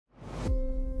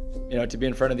to be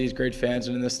in front of these great fans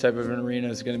and in this type of an arena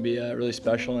is going to be really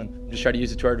special, and just try to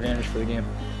use it to our advantage for the game.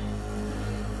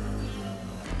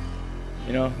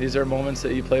 These are moments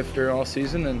that you play for all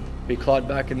season, and we clawed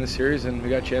back in this series, and we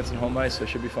got a chance in home ice, so it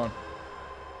should be fun.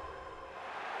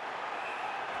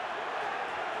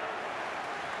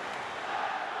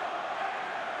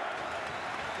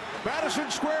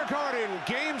 Madison Square Garden,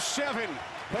 Game 7.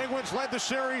 Penguins led the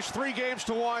series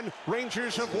 3-1.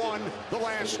 Rangers have won the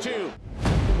last 2.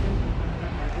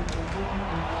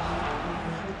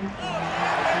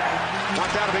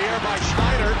 Knocked out of the air by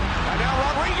Schneider. And now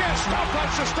Rodriguez. Stopped by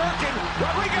Shesterkin.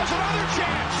 Rodriguez, another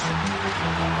chance.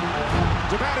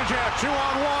 Zibanejad,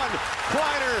 2-on-1.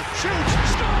 Kreider shoots.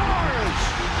 Scores!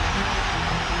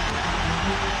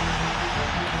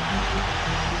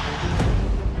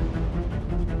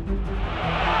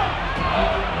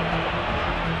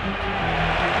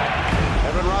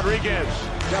 Evan Rodriguez.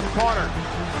 Jeff Carter.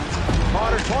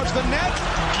 Carter towards the net.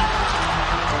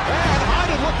 And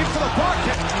Hyden looking for the puck.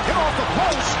 Hit off the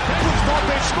post. Penguins thought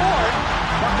they scored.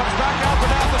 Puck comes back out to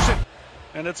Matheson.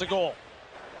 And it's a goal.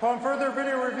 Upon further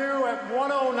video review at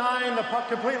 1:09, the puck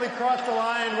completely crossed the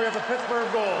line. We have a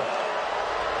Pittsburgh goal.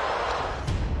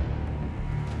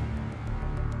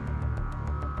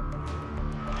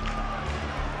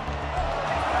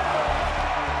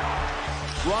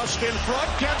 Rust in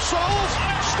front, gets Souls,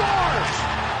 scores!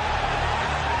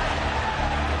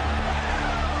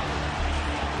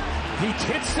 He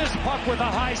hits this puck with a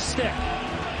high stick.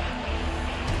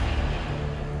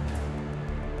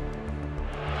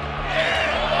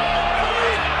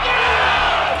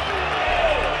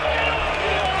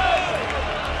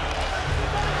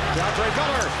 DeAndre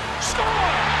Miller, score!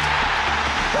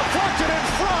 Deflected in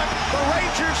front, the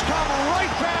Rangers come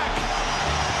right back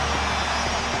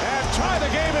and tie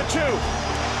the game at 2.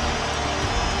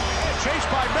 Chased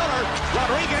by Miller,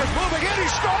 Rodriguez moving in, he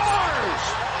scores!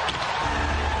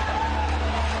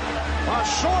 A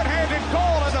shorthanded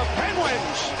goal, and the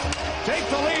Penguins take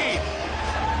the lead.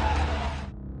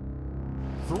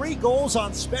 3 goals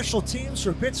on special teams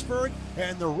for Pittsburgh,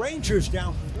 and the Rangers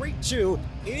down 3-2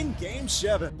 in Game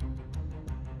 7.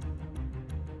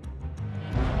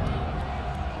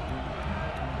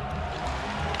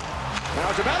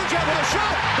 Now Zibanejad with a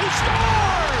shot, he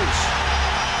scores!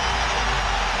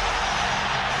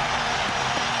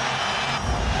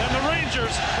 And the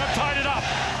Rangers have tied it up.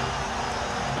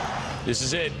 This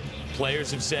is it. Players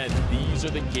have said these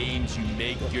are the games you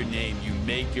make your name, you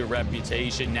make your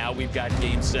reputation. Now we've got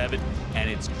Game 7, and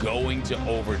it's going to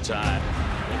overtime.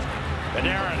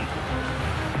 Panarin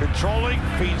controlling,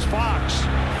 feeds Fox.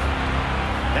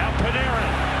 Now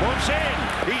Panarin moves in,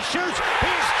 he shoots,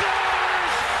 he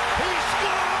scores! He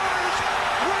scores!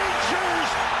 Rangers!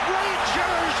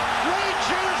 Rangers!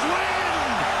 Rangers win!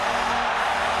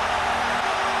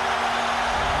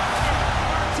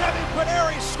 Tevin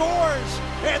Panarin scores,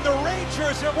 and the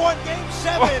Rangers have won Game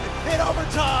 7 in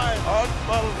overtime.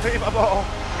 Unbelievable.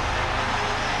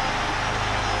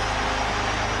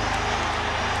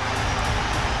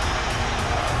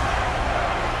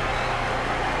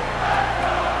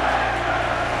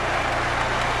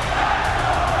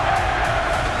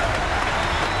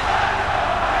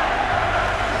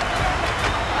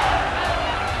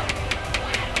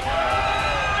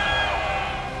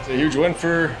 A huge win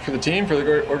for the team, for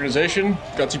the organization.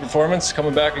 Gutsy performance,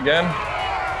 coming back again.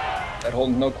 That whole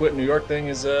no quit New York thing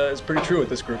is pretty true with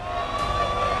this group.